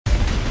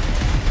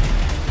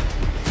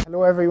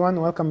Hello everyone,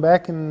 welcome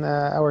back in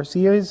our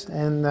series,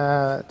 and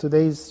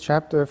today's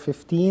chapter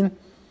 15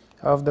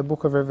 of the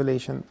book of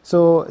Revelation.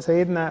 So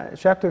Sayyidina,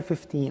 chapter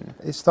 15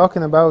 is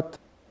talking about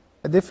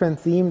a different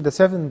theme, the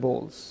 7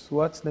 bowls.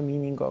 What's the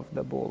meaning of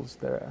the bowls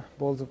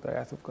of the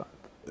wrath of God?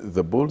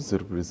 The bowls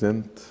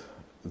represent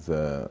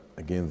the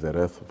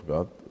wrath of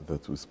God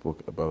that we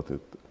spoke about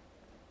it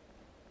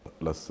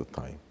last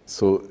time.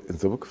 So in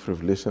the book of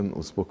Revelation,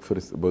 we spoke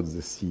first about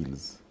the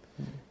seals.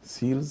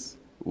 Seals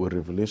were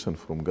revelation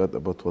from God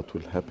about what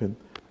will happen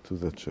to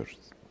the church.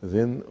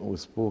 Then we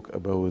spoke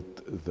about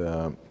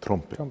the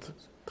trumpet.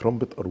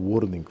 Trumpet are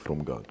warning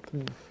from God.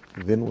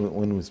 Then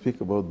when we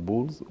speak about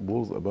bowls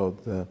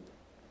about the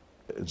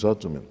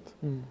judgment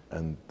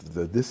and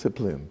the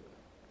discipline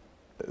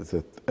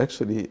that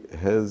actually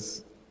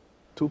has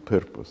 2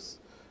 purposes.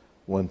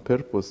 One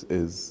purpose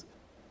is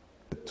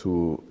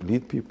to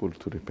lead people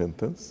to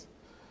repentance,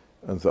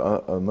 and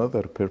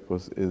another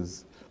purpose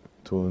is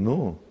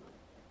to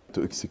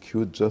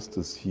execute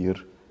justice here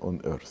on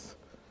earth.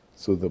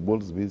 So the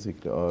bowls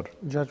basically are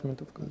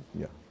judgment of God.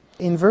 Yeah.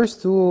 In verse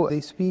 2,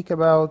 they speak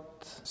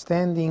about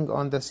standing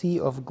on the sea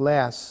of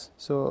glass.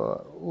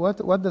 So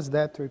what does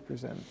that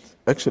represent?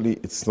 Actually,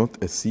 it's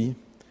not a sea.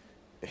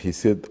 He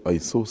said, I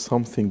saw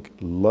something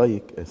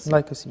like a sea.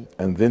 Like a sea.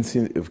 And then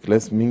sea of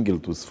glass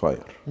mingled with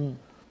fire.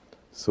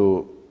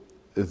 So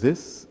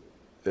this,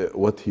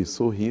 what he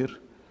saw here,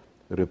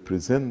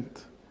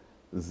 represent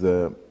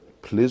the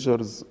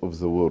pleasures of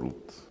the world.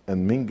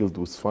 And mingled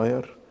with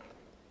fire,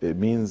 it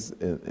means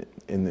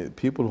in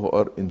people who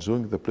are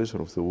enjoying the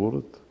pleasure of the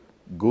world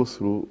go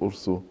through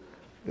also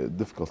a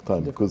difficult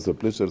time, because the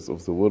pleasures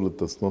of the world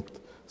does not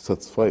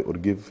satisfy or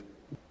give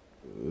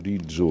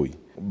real joy.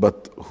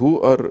 But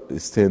who are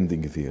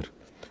standing there?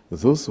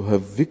 Those who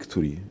have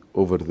victory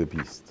over the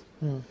beast.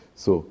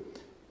 So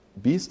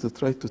beast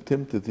try to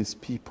tempt these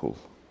people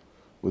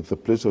with the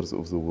pleasures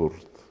of the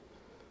world,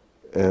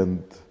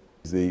 and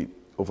they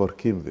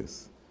overcame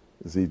this.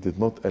 They did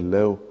not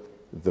allow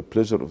the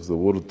pleasure of the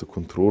world to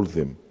control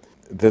them.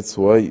 That's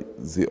why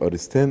they are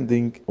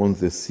standing on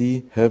the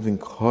sea having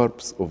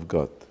harps of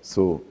God.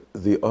 So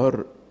they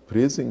are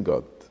praising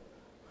God,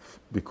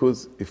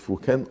 because if we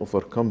can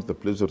overcome the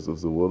pleasures of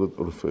the world,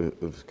 or if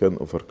we can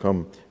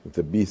overcome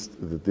the beast,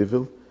 the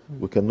devil,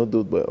 we cannot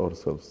do it by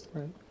ourselves.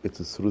 Right. It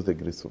is through the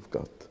grace of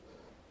God.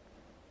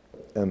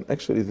 And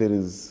actually there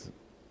is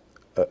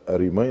a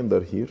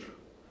reminder here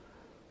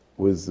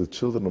with the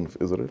children of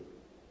Israel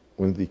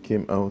when they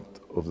came out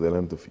of the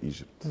land of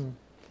Egypt.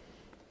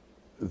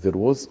 There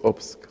was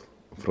obstacle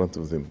in front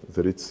of them,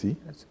 the Red Sea,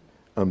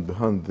 and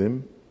behind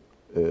them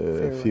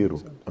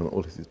Pharaoh and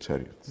all his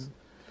chariots.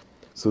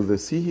 So the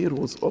sea here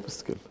was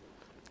obstacle,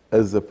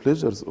 as the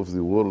pleasures of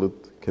the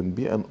world can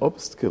be an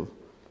obstacle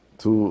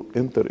to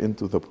enter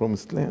into the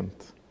promised land.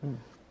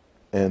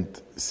 And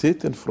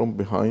Satan from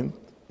behind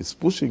is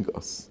pushing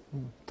us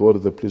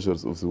toward the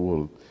pleasures of the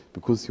world,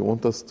 because he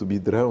wants us to be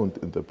drowned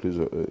in the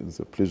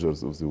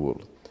pleasures of the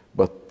world.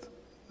 But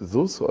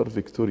those who are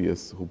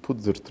victorious, who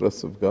put their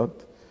trust of God,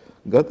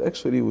 God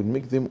actually will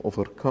make them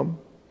overcome,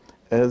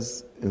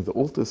 as in the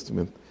Old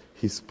Testament,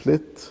 he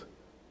split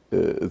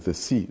the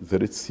sea, the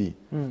Red Sea,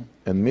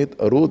 and made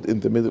a road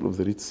in the middle of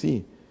the Red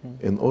Sea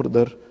in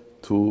order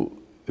to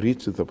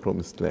reach the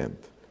promised land.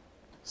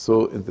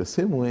 So in the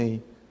same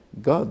way,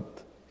 God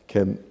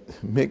can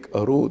make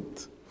a road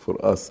for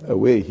us, a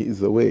way, he is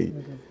the way,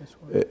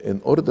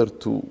 in order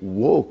to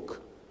walk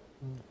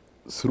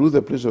through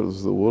the pleasures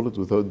of the world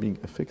without being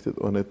affected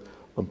on it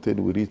until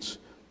we reach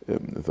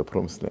the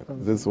promised land.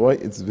 That's why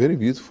it's very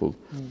beautiful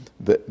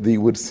that they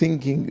were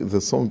singing the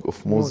song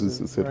of Moses,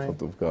 the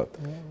servant of God.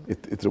 Yeah.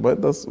 It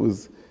reminds us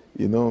with,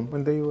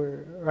 when they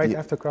were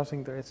after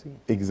crossing the Red Sea.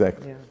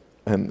 Exactly.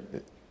 Yeah.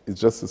 And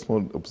it's just a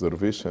small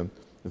observation.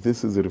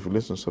 This is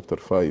Revelation chapter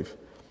 5.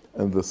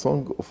 And the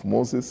song of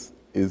Moses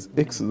is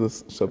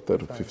Exodus chapter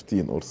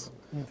 15 also.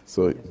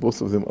 So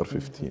both of them are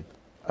 15.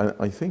 And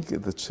I think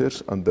the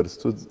church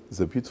understood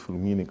the beautiful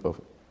meaning of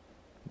it.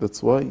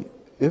 That's why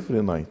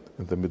every night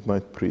in the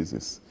midnight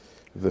praises,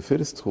 the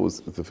first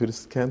hose, the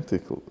first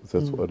canticle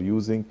that we are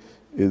using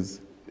is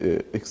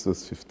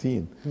Exodus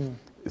 15.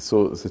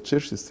 So the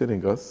church is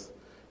telling us,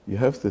 you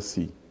have the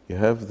sea, you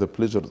have the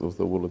pleasures of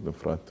the world in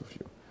front of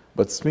you,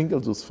 but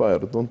mingled with fire.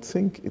 Don't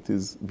think it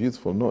is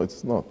beautiful. No,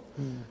 it's not.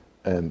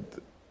 And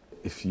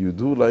if you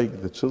do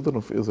like the children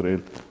of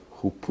Israel,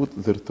 who put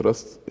their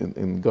trust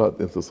in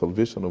God, in the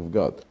salvation of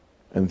God,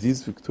 and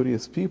these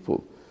victorious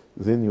people,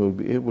 then you will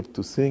be able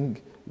to sing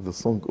the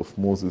song of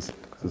Moses,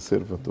 the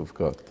servant of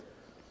God.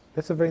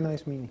 That's a very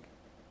nice meaning.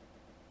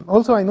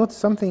 Also, I noticed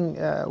something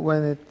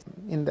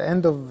in the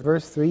end of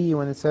verse 3,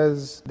 when it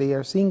says they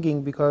are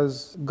singing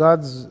because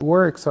God's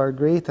works are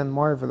great and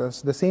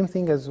marvelous. The same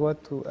thing as what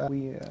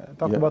we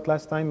talked about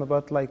last time,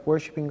 about like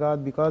worshiping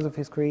God because of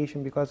His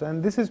creation,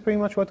 and this is pretty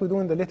much what we do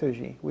in the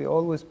liturgy. We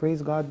always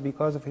praise God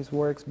because of His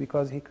works,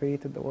 because He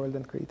created the world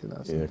and created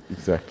us. Yeah,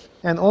 exactly.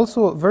 And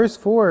also, verse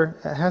 4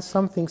 has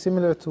something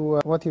similar to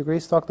what your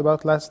Grace talked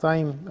about last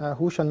time,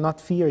 who shall not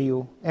fear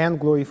you and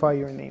glorify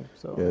your name.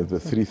 So yeah, the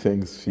three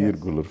things: fear,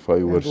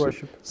 glorify,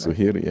 worship. So right.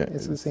 here,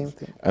 it's the same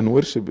thing. And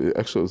worship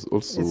actually is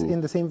also it's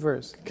in the same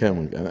verse.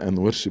 Coming and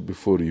worship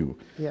before you.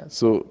 Yes.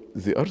 So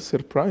they are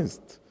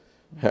surprised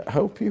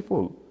how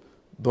people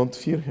don't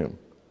fear Him,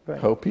 right.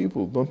 how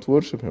people don't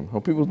worship Him, how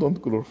people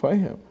don't glorify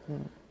Him.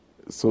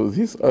 So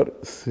these are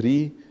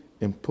three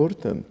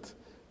important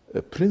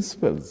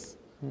principles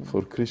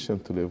for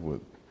Christians to live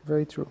with.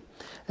 Very true.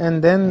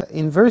 And then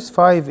in verse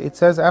 5 it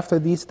says, after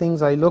these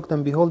things I looked,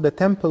 and behold, the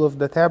temple of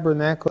the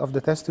tabernacle of the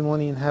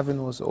testimony in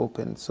heaven was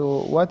opened.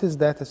 So what is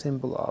that a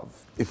symbol of?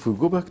 If we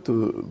go back to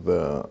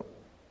the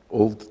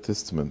Old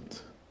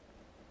Testament,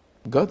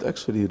 God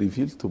actually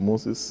revealed to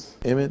Moses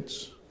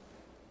image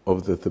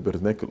of the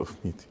tabernacle of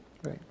meeting.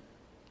 Right.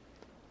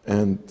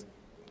 And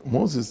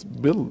Moses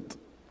built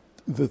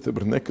the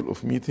tabernacle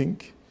of meeting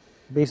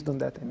based on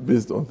that image.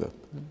 Based on that.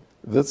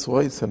 That's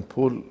why St.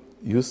 Paul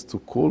used to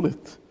call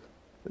it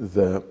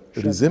the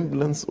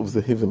resemblance of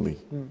the heavenly.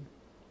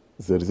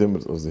 The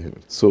resemblance of the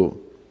heavenly. So,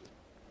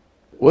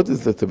 what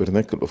is the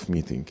tabernacle of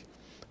meeting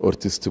or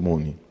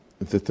testimony?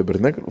 The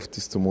tabernacle of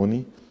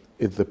testimony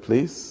is the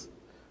place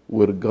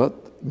where God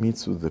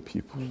meets with the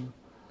people.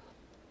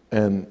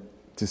 And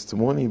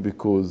testimony,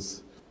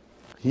 because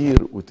here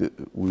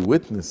we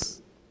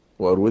witness,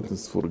 we are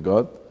witness for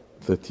God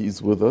that He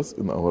is with us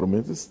in our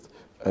midst,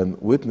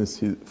 and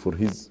witness for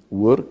His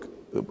work,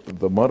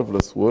 the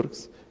marvelous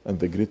works and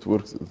the great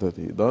works that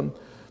He done,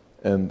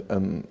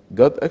 and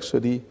God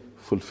actually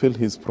fulfilled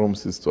His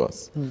promises to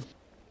us.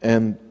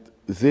 And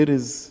there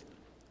is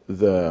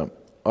the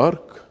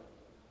Ark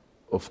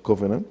of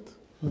Covenant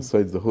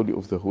inside the Holy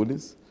of the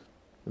Holies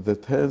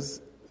that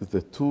has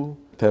the two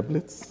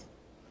tablets,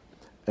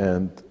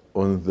 and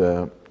on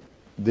the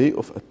Day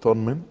of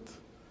Atonement,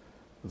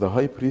 the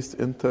high priest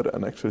enter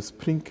and actually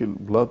sprinkle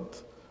blood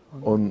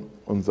on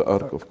the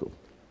Ark of Covenant.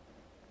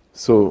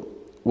 So,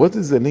 what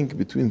is the link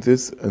between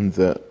this and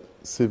the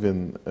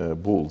 7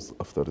 bowls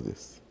after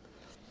this?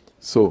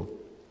 So,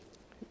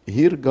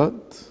 here God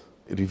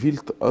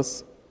revealed to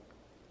us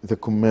the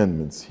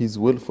commandments, His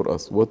will for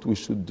us, what we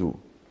should do.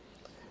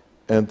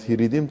 And He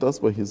redeemed us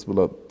by His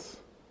blood,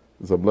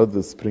 the blood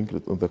that's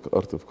sprinkled on the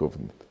Ark of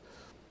Covenant.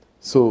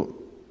 So,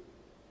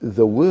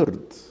 the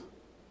Word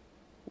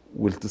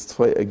will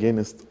testify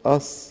against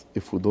us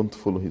if we don't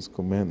follow His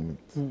commandment.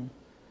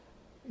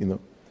 You know,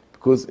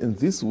 because in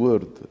this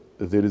word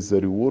there is a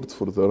reward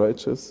for the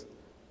righteous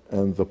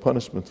and the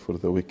punishment for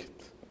the wicked.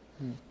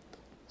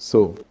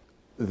 So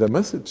the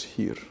message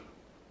here,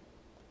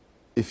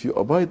 if you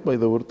abide by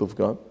the word of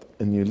God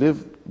and you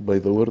live by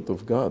the word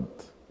of God,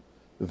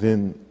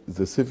 then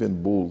the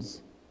 7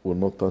 bowls will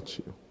not touch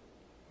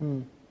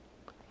you.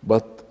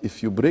 But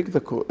if you break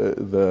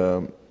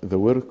the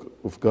work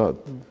of God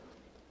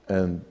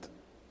and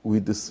we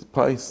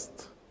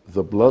despised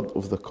the blood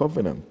of the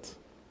covenant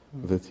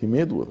that He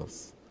made with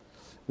us,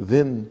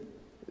 then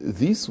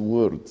these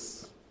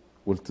words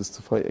will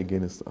testify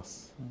against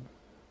us.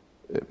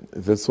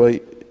 That's why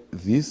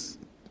these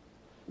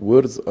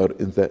words are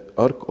in the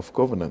Ark of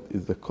Covenant,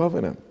 is the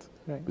covenant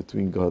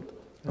between God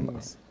and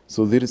us.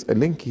 So there is a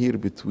link here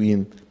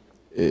between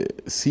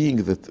seeing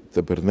the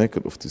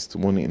tabernacle of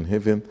testimony in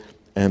heaven,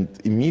 and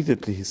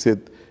immediately he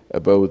said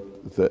about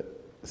the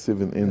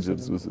 7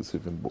 angels with the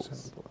 7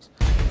 bowls.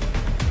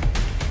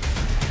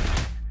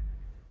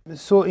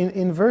 So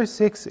in verse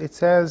 6 it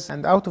says,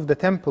 and out of the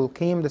temple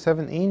came the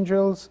 7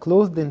 angels,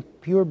 clothed in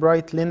pure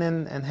bright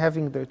linen and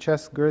having their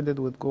chests girded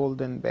with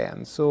golden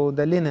bands. So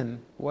the linen,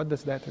 what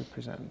does that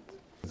represent?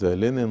 The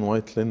linen,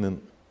 white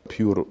linen,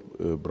 pure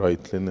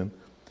bright linen,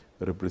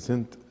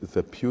 represent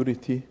the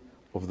purity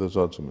of the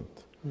judgment.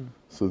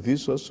 So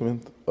these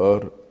judgments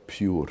are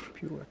pure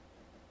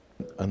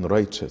and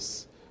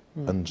righteous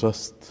and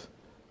just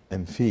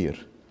and fair.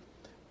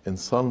 In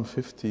Psalm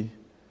 50,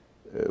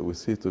 we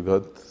say to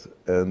God,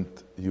 and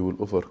you will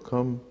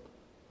overcome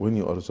when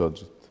you are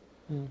judged.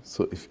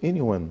 So if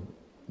anyone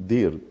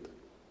dared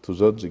to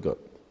judge God,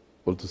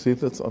 or to say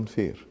that's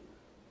unfair,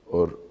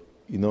 or,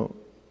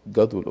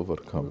 God will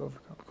overcome.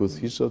 Because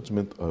His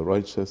judgment are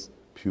righteous,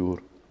 pure,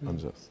 and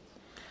just.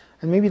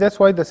 And maybe that's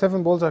why the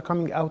 7 bowls are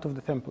coming out of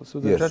the temple. So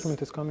the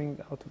judgment is coming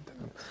out of the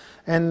temple.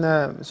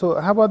 And so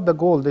how about the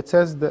gold? It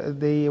says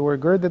they were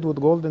girded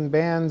with golden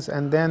bands,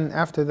 and then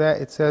after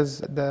that it says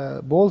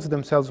the bowls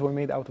themselves were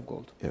made out of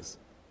gold. Yes.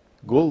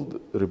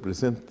 Gold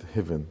represents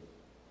heaven.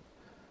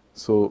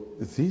 So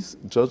these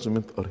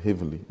judgments are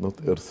heavenly, not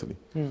earthly.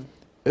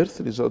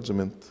 Earthly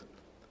judgment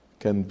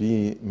can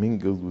be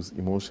mingled with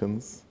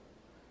emotions,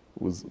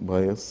 with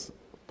bias,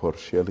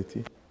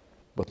 partiality,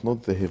 but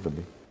not the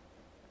heavenly.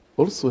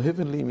 Also,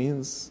 heavenly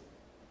means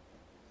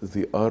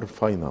they are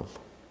final.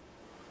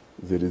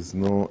 There is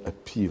no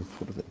appeal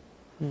for them.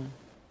 Mm.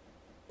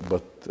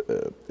 But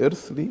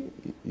earthly,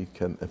 you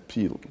can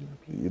appeal,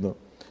 you know.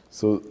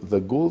 So the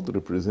gold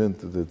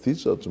represents that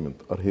these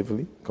judgments are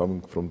heavenly,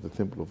 coming from the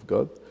temple of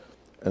God,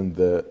 and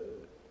the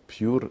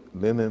pure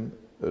linen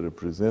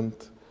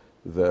represent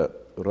the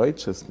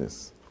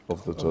righteousness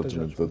of the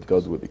judgment that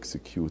God will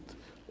execute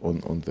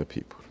on the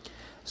people.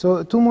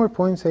 So 2 more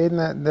points,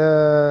 Sayyidina.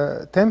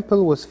 The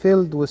temple was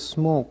filled with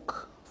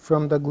smoke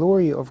from the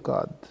glory of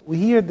God. We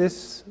hear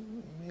this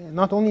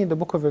not only in the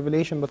book of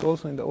Revelation, but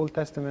also in the Old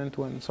Testament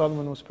when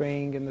Solomon was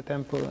praying in the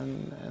temple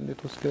and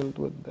it was filled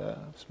with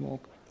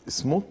smoke.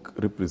 Smoke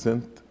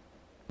represents,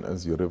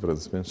 as your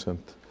reverence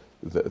mentioned,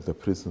 the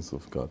presence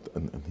of God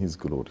and His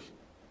glory.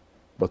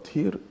 But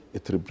here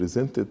it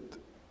represented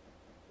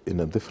in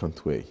a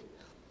different way,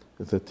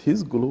 that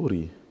His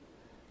glory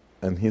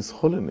and His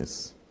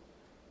holiness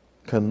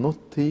cannot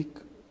take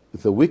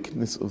the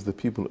wickedness of the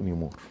people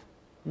anymore,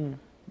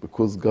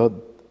 because God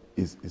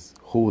is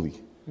holy.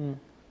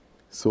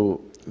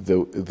 So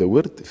the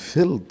word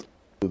filled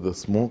with the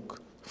smoke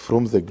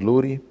from the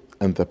glory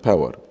and the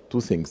power,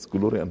 2 things,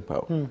 glory and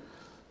power,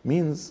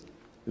 means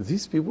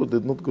these people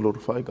did not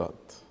glorify God.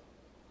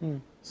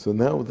 So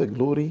now the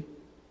glory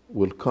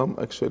will come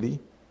actually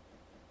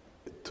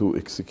to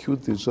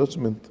execute the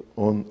judgment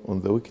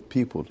on the wicked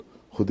people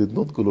who did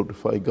not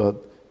glorify God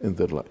in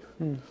their life.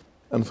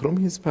 And from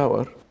His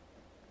power,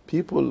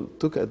 people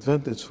took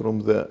advantage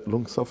from the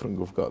long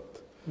suffering of God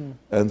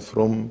and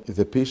from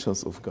the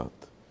patience of God,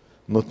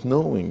 not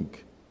knowing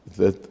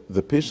that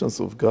the patience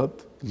of God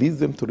leads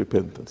them to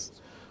repentance.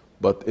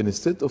 But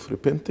instead of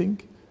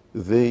repenting,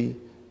 they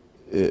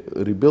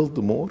rebelled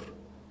more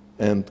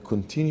and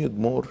continued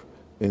more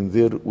in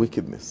their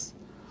wickedness.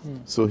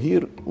 So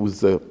here, with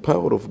the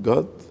power of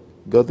God,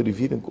 God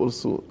revealing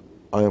also,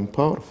 I am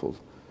powerful.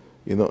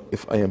 You know,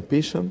 if I am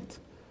patient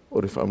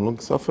or if I'm long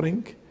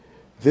suffering,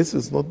 this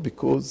is not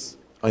because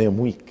I am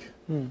weak,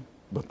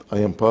 but I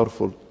am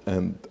powerful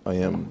and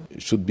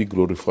should be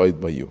glorified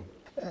by you.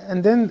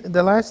 And then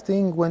the last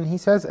thing, when he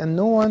says, and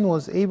no one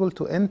was able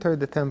to enter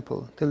the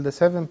temple till the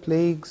 7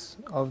 plagues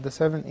of the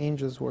 7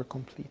 angels were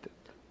completed.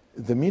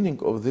 The meaning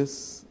of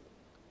this,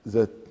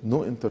 that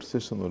no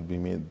intercession will be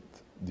made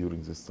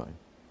during this time.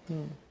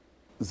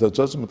 The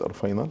judgment are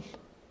final.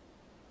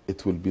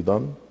 It will be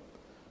done.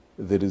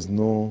 There is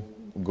no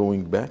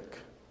going back.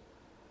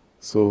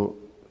 So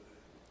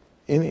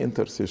any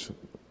intercession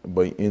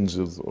by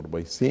angels or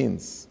by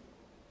saints,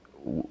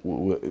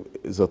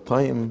 the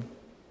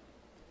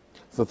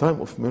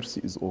time of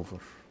mercy is over.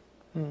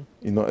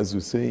 You know, as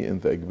we say in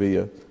the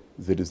Agbeya,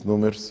 there is no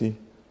mercy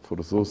for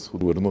those who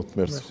were not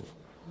merciful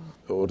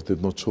or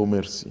did not show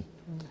mercy.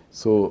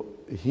 So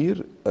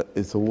here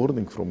is a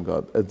warning from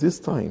God. At this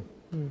time,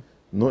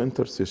 no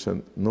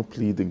intercession, no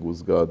pleading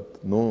with God,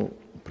 no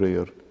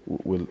prayer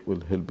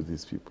will help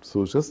these people.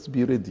 So just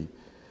be ready,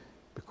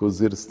 because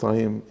there is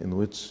time in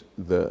which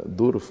the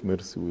door of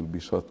mercy will be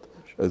shut,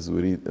 as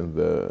we read in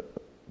the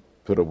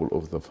parable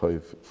of the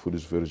 5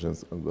 foolish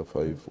virgins and the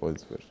 5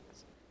 wise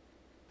virgins.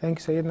 Thank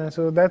you, Sayyidina.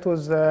 So that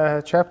was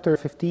chapter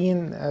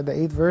 15, the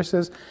 8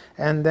 verses.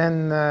 And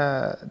then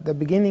the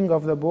beginning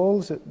of the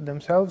bowls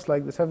themselves,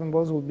 like the 7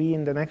 bowls, will be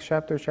in the next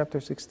chapter, chapter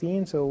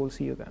 16. So we'll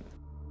see you then.